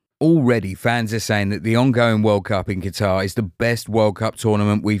already fans are saying that the ongoing World Cup in Qatar is the best World Cup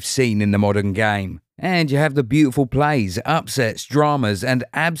tournament we've seen in the modern game. And you have the beautiful plays, upsets, dramas, and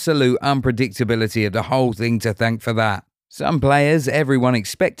absolute unpredictability of the whole thing to thank for that. Some players everyone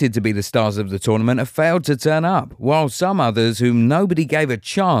expected to be the stars of the tournament have failed to turn up, while some others whom nobody gave a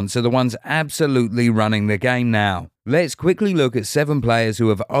chance are the ones absolutely running the game now. Let's quickly look at 7 players who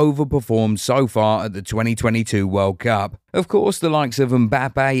have overperformed so far at the 2022 World Cup. Of course, the likes of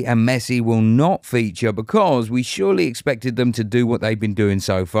Mbappe and Messi will not feature because we surely expected them to do what they've been doing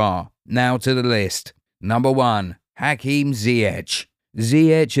so far. Now to the list. Number 1. Hakim Ziyech.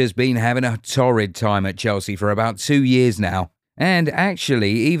 Ziyech has been having a torrid time at Chelsea for about 2 years now, and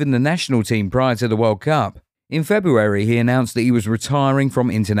actually even the national team prior to the World Cup. In February, he announced that he was retiring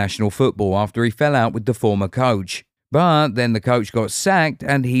from international football after he fell out with the former coach. But then the coach got sacked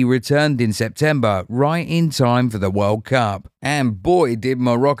and he returned in September, right in time for the World Cup. And boy did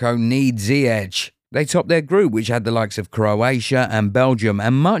Morocco need Ziyech. They topped their group, which had the likes of Croatia and Belgium,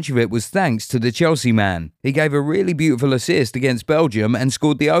 and much of it was thanks to the Chelsea man. He gave a really beautiful assist against Belgium and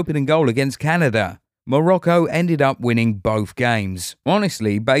scored the opening goal against Canada. Morocco ended up winning both games.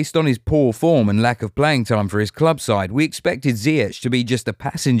 Honestly, based on his poor form and lack of playing time for his club side, we expected Ziyech to be just a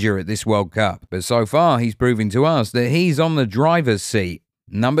passenger at this World Cup, but so far he's proving to us that he's on the driver's seat.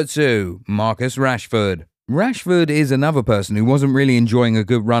 Number 2. Marcus Rashford. Rashford is another person who wasn't really enjoying a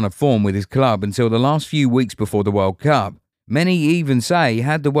good run of form with his club until the last few weeks before the World Cup. Many even say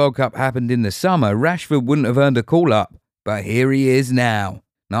had the World Cup happened in the summer, Rashford wouldn't have earned a call-up. But here he is now.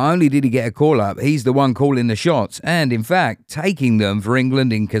 Not only did he get a call-up, he's the one calling the shots and, in fact, taking them for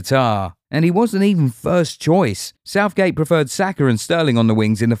England in Qatar. And he wasn't even first choice. Southgate preferred Saka and Sterling on the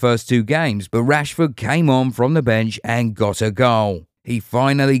wings in the first 2 games, but Rashford came on from the bench and got a goal. He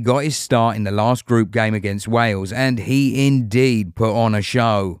finally got his start in the last group game against Wales, and he indeed put on a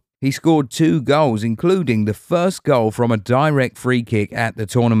show. He scored 2 goals, including the first goal from a direct free kick at the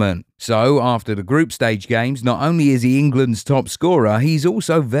tournament. So, after the group stage games, not only is he England's top scorer, he's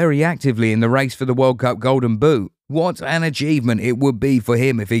also very actively in the race for the World Cup Golden Boot. What an achievement it would be for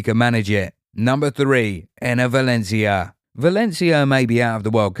him if he could manage it. Number 3. Enner Valencia. Valencia may be out of the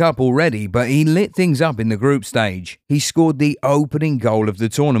World Cup already, but he lit things up in the group stage. He scored the opening goal of the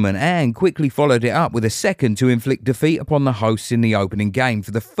tournament and quickly followed it up with a second to inflict defeat upon the hosts in the opening game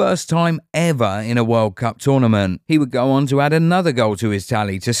for the first time ever in a World Cup tournament. He would go on to add another goal to his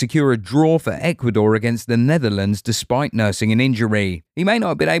tally to secure a draw for Ecuador against the Netherlands despite nursing an injury. He may not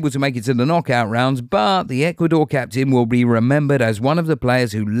have been able to make it to the knockout rounds, but the Ecuador captain will be remembered as one of the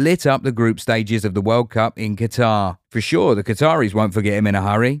players who lit up the group stages of the World Cup in Qatar. For sure, the Qataris won't forget him in a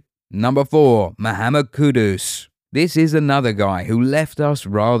hurry. Number 4. Mohamed Kudus. This is another guy who left us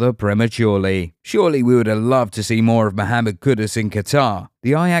rather prematurely. Surely we would have loved to see more of Mohamed Kudus in Qatar.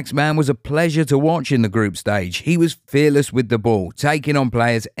 The Ajax man was a pleasure to watch in the group stage. He was fearless with the ball, taking on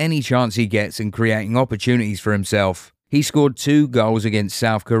players any chance he gets and creating opportunities for himself. He scored 2 goals against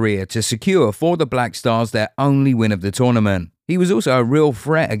South Korea to secure for the Black Stars their only win of the tournament. He was also a real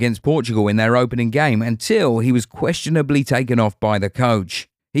threat against Portugal in their opening game until he was questionably taken off by the coach.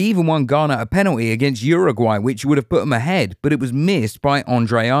 He even won Ghana a penalty against Uruguay, which would have put him ahead, but it was missed by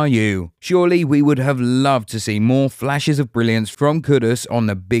Andre Ayew. Surely we would have loved to see more flashes of brilliance from Kudus on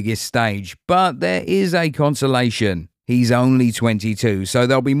the biggest stage, but there is a consolation. He's only 22, so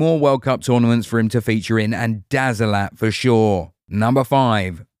there'll be more World Cup tournaments for him to feature in and dazzle at for sure. Number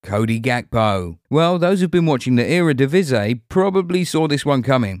 5. Cody Gakpo. Well, those who've been watching the Eredivisie probably saw this one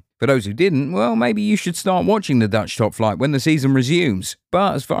coming. For those who didn't, well, maybe you should start watching the Dutch top flight when the season resumes.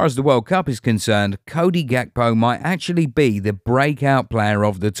 But as far as the World Cup is concerned, Cody Gakpo might actually be the breakout player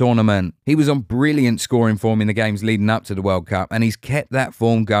of the tournament. He was on brilliant scoring form in the games leading up to the World Cup, and he's kept that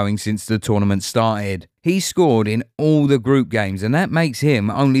form going since the tournament started. He scored in all the group games, and that makes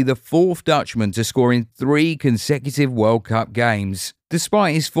him only the 4th Dutchman to score in 3 consecutive World Cup games.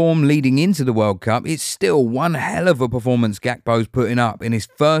 Despite his form leading into the World Cup, it's still one hell of a performance Gakpo's putting up in his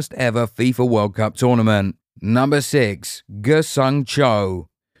first ever FIFA World Cup tournament. Number 6. Gesung Cho.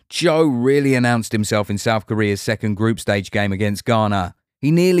 Cho really announced himself in South Korea's second group stage game against Ghana. He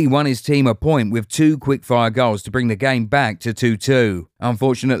nearly won his team a point with 2 quick-fire goals to bring the game back to 2-2.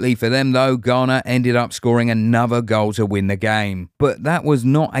 Unfortunately for them though, Ghana ended up scoring another goal to win the game. But that was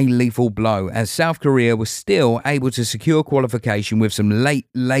not a lethal blow, as South Korea was still able to secure qualification with some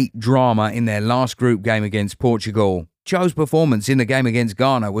late drama in their last group game against Portugal. Cho's performance in the game against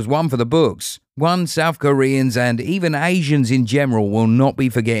Ghana was one for the books. One South Koreans and even Asians in general will not be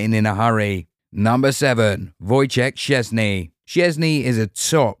forgetting in a hurry. Number 7. Wojciech Szczesny. Szczesny is a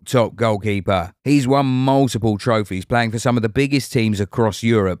top goalkeeper. He's won multiple trophies playing for some of the biggest teams across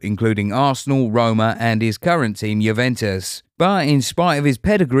Europe, including Arsenal, Roma, and his current team, Juventus. But in spite of his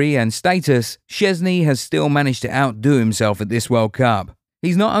pedigree and status, Szczesny has still managed to outdo himself at this World Cup.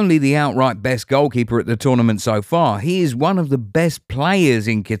 He's not only the outright best goalkeeper at the tournament so far, he is one of the best players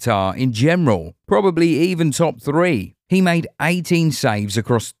in Qatar in general, probably even top 3. He made 18 saves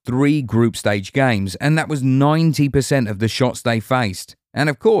across 3 group stage games, and that was 90% of the shots they faced. And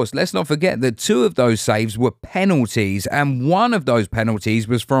of course, let's not forget that 2 of those saves were penalties, and one of those penalties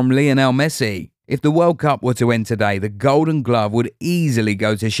was from Lionel Messi. If the World Cup were to end today, the Golden Glove would easily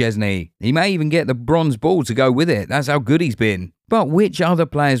go to Szczesny. He may even get the bronze ball to go with it. That's how good he's been. But which other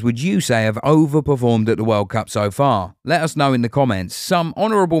players would you say have overperformed at the World Cup so far? Let us know in the comments. Some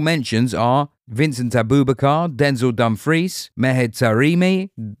honourable mentions are Vincent Aboubakar, Denzel Dumfries, Mehdi Taremi,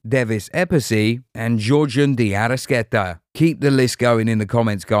 Davis Episi, and Georgian de Arrascaeta. Keep the list going in the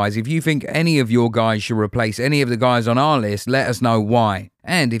comments, guys. If you think any of your guys should replace any of the guys on our list, let us know why.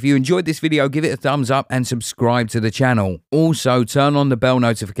 And if you enjoyed this video, give it a thumbs up and subscribe to the channel. Also, turn on the bell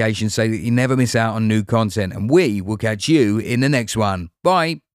notification so that you never miss out on new content. And we will catch you in the next one. Bye!